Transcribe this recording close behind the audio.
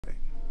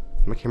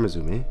My camera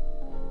zoom in?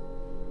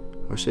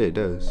 Oh shit, it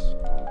does.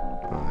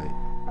 Alright.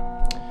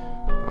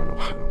 I don't know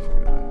why I don't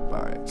fucking know.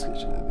 Alright, let's get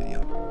to the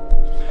video.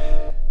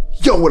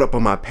 Yo, what up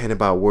on my Panda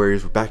Bot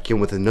Warriors? We're back in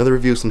with another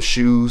review of some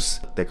shoes.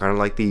 They're kind of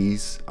like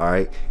these.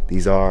 Alright,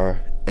 these are,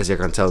 as you're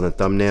gonna tell in the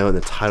thumbnail and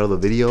the title of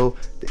the video,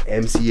 the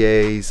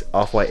MCA's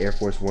Off-White Air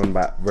Force One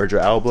by Virgil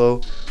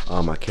Abloh.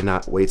 I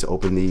cannot wait to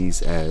open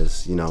these,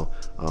 as you know,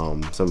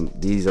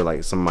 these are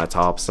like some of my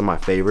tops, some of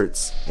my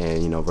favorites,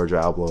 and you know,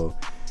 Virgil Abloh,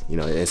 you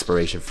know,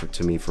 inspiration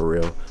to me for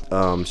real.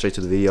 Straight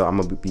to the video. I'm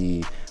gonna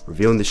be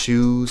reviewing the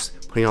shoes,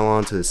 putting it all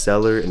on to the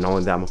seller, and not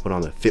only that, I'm gonna put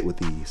on the fit with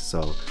these.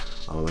 So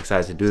I'm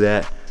excited to do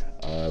that.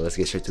 Let's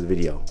get straight to the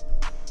video.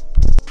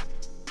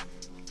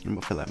 I'm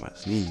gonna feel like my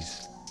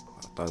sneeze.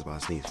 I thought I was about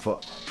to sneeze.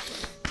 Fuck.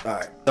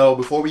 Alright, so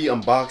before we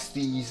unbox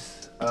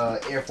these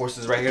Air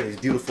Forces right here, these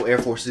beautiful Air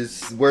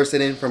Forces, we're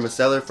sitting from a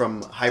seller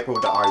from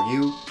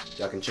hypro.ru.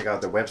 Y'all can check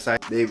out their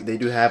website. They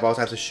do have all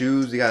types of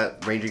shoes. They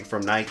got ranging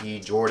from Nike,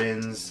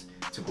 Jordans,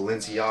 to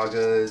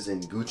Balenciagas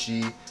and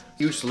Gucci.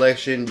 Huge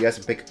selection. You guys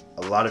can pick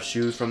a lot of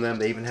shoes from them.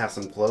 They even have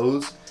some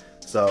clothes.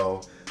 So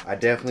I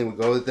definitely would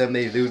go with them.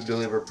 They do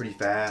deliver pretty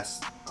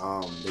fast.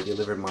 They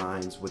deliver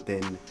mines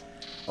within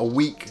a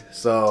week.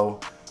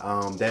 So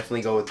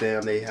definitely go with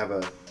them. They have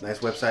a nice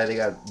website. They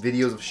got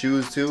videos of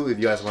shoes too, if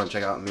you guys want to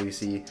check out and maybe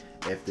see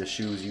if the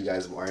shoes you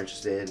guys are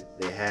interested in,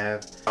 they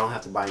have. I don't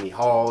have to buy any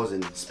hauls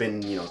and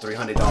spend, you know,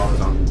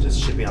 $300 on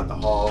just shipping out the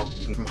haul.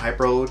 You can from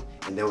Hype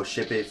and they will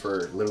ship it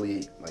for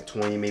literally like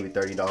 $20, maybe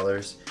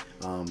 $30.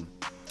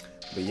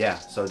 But yeah,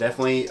 so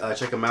definitely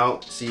check them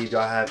out. See if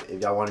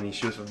y'all want any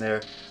shoes from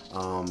there.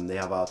 They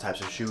have all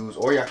types of shoes,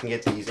 or y'all can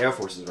get these Air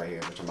Forces right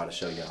here, which I'm about to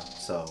show y'all.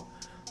 So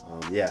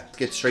yeah, let's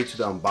get straight to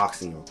the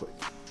unboxing real quick.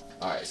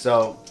 Alright,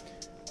 so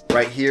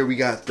right here we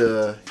got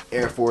the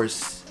Air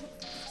Force,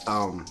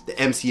 the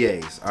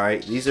MCAs.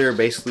 Alright, these are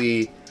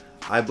basically,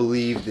 I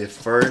believe, the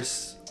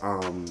first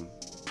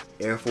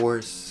Air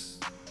Force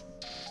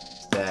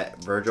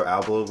that Virgil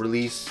Abloh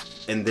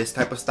released in this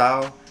type of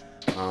style.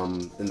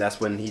 And that's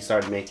when he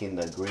started making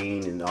the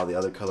green and all the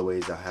other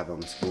colorways I have on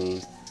the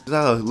screen.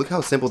 Look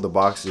how simple the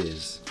box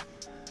is.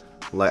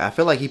 Like, I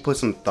feel like he put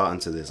some thought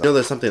into this. I know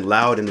there's something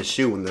loud in the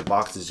shoe and the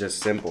box is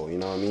just simple, you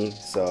know what I mean?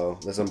 So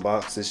let's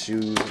unbox this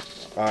shoe.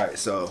 Alright,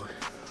 so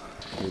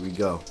here we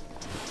go.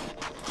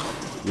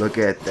 Look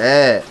at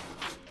that.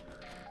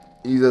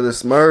 These are the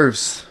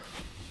Smurfs.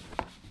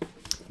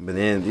 But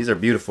then these are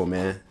beautiful,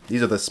 man.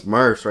 These are the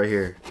Smurfs right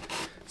here.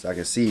 So I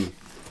can see.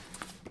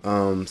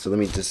 So let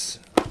me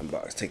just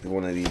unbox, take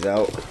one of these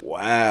out.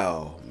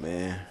 Wow,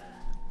 man.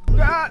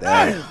 Look at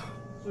that.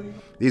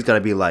 These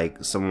gotta be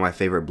like some of my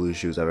favorite blue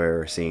shoes I've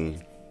ever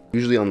seen.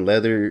 Usually on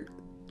leather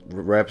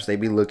reps, they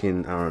be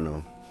looking, I don't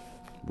know,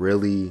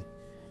 really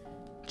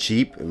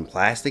cheap and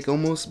plastic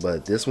almost,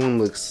 but this one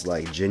looks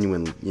like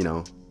genuine, you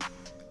know,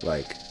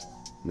 like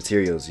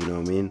materials, you know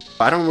what I mean?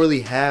 I don't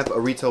really have a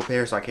retail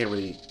pair, so I can't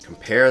really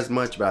compare as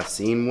much, but I've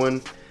seen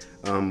one.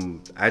 I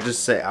would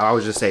just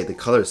say the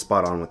color is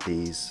spot on with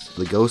these.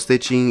 The ghost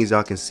stitching, as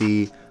y'all can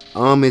see,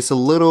 it's a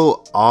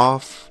little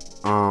off.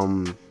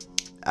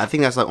 I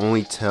think that's the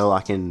only tell I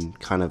can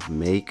kind of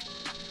make.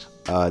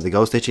 The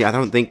ghost stitching, I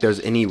don't think there's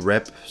any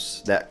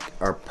reps that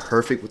are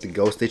perfect with the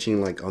ghost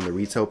stitching like on the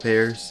retail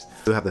pairs.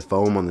 You have the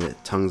foam on the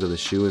tongues of the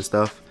shoe and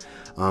stuff.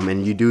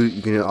 And you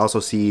can also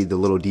see the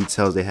little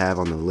details they have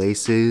on the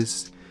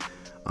laces.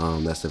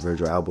 That's the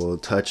Virgil Abloh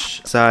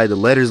touch side. The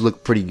letters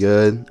look pretty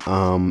good.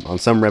 On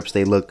some reps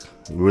they look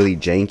really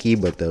janky,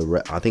 but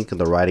I think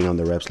the writing on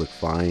the reps look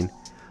fine.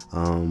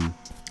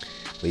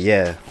 But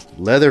yeah,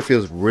 leather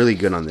feels really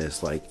good on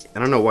this. Like, I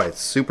don't know why, it's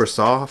super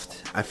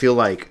soft. I feel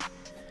like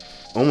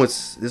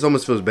this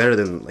almost feels better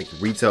than like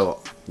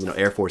retail, you know,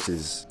 Air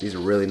Forces. These are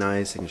really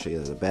nice. I can show you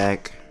the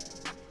back.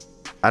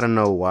 I don't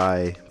know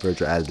why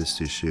Virgil added this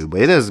to the shoe,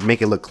 but it does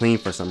make it look clean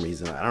for some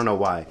reason. I don't know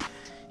why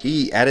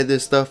he added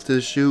this stuff to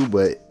the shoe,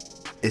 but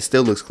it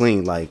still looks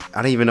clean. Like,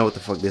 I don't even know what the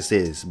fuck this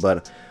is,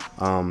 but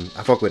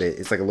I fuck with it.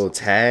 It's like a little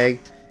tag.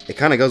 It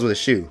kind of goes with the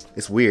shoe.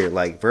 It's weird.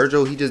 Like,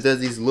 Virgil, he just does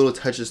these little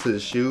touches to the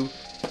shoe,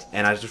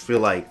 and I just feel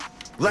like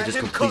it just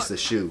completes the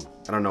shoe.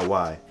 I don't know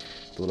why.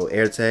 The little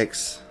air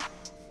text,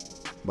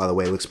 by the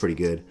way, it looks pretty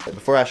good.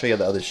 Before I show you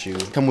the other shoe,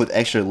 come with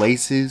extra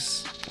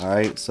laces. All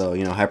right, so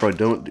you know, Hypro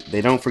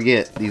don't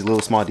forget these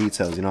little small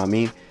details. You know what I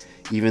mean?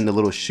 Even the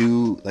little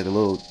shoe, like a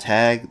little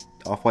tag,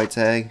 off-white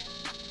tag.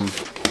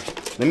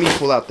 Let me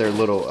pull out their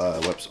little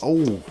website.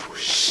 Oh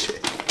shit.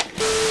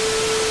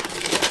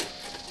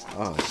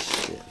 Oh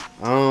shit.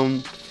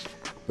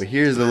 But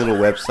here's the little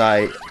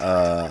website.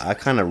 I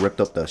kind of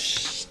ripped up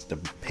the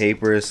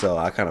paper, so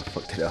I kind of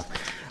fucked it up.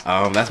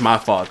 That's my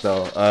fault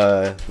though.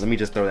 Let me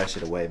just throw that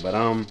shit away. But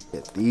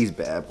these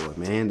bad boy,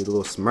 man, the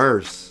little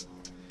Smurfs.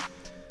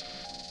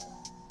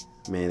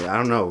 Man, I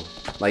don't know.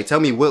 Like, tell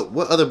me what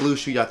other blue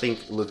shoe y'all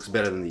think looks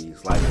better than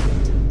these. Like,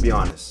 be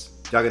honest.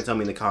 Y'all can tell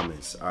me in the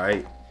comments. All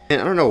right.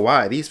 And I don't know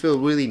why these feel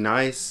really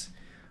nice.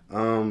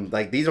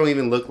 Like, these don't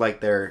even look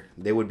like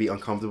they would be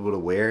uncomfortable to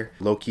wear.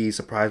 Low-key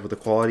surprised with the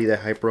quality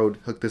that Hype Road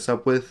hooked this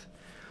up with.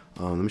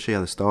 Let me show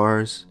you the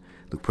stars.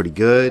 look pretty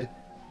good.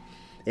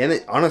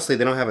 And honestly,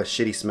 they don't have a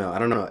shitty smell. I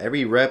don't know,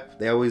 every rep,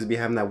 they always be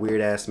having that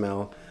weird ass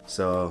smell.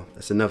 So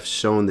that's enough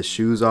showing the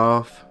shoes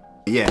off.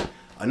 Yeah,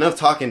 enough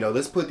talking though.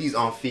 Let's put these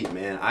on feet,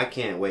 man. I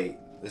can't wait.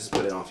 Let's just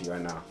put it on feet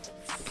right now.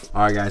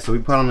 All right, guys, so we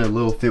put on a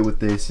little fit with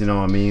this, you know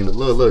what I mean? A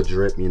little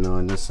drip, you know,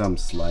 and just something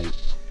slight.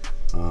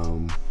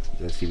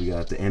 Let's see, we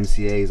got the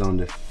MCAs on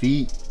the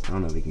feet. I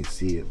don't know if you can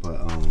see it,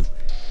 but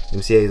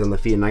MCAs on the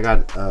feet. And I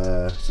got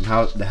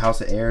the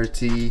House of Air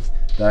tee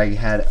that I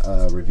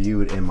had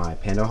reviewed in my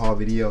Panda haul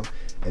video.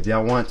 If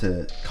y'all want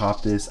to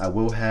cop this, I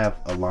will have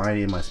a line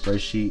in my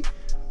spreadsheet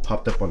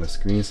popped up on the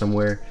screen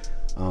somewhere.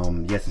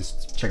 You guys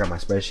can check out my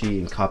spreadsheet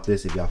and cop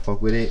this if y'all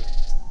fuck with it.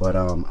 But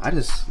I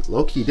just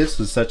low-key, this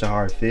was such a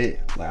hard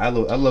fit. Like I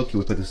low-key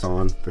would put this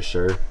on for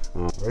sure.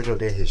 Virgil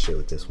did his shit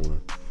with this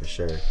one for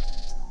sure.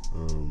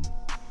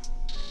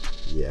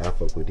 Yeah, I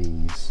fuck with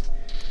these.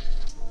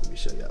 Let me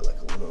show y'all like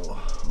a little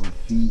on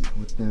feet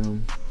with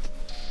them.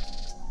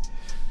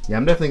 Yeah,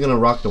 I'm definitely gonna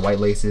rock the white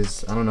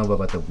laces. I don't know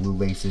about the blue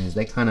laces.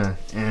 They kind of,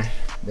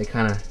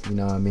 you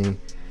know what I mean.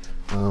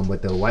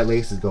 But the white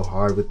laces go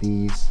hard with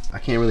these. I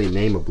can't really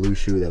name a blue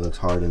shoe that looks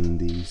harder than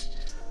these.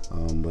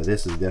 But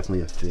this is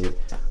definitely a fit.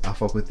 I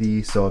fuck with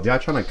these. So if y'all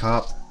trying to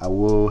cop, I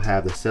will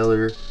have the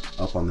seller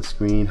up on the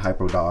screen,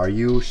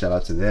 hypro.ru. Shout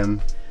out to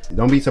them.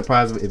 Don't be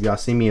surprised if y'all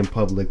see me in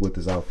public with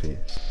this outfit.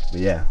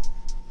 But yeah,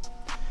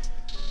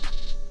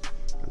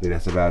 I think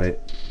that's about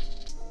it.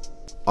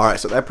 All right,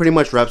 so that pretty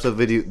much wraps up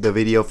the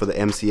video for the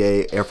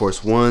MCA Air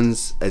Force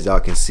Ones. As y'all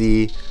can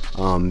see,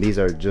 these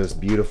are just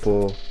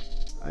beautiful.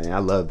 I mean, I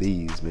love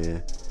these,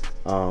 man.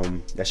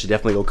 I should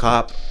definitely go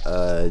cop.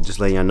 Just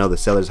letting y'all know the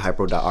seller's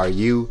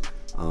hypro.ru.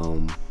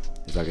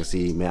 As y'all can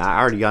see, man, I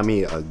already got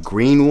me a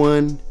green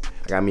one.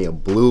 I got me a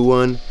blue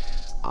one.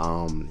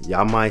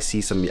 Y'all might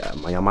see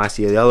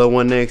a yellow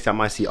one next. Y'all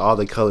might see all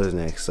the colors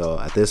next. So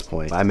at this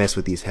point, I mess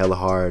with these hella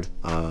hard.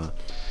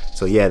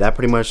 So yeah, that's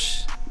pretty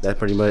much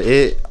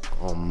it.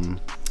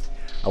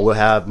 I will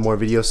have more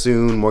videos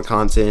soon, more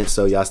content,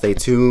 so y'all stay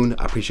tuned.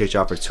 I appreciate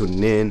y'all for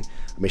tuning in.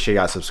 Make sure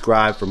y'all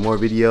subscribe for more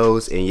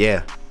videos, and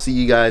yeah, see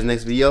you guys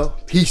next video.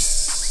 Peace.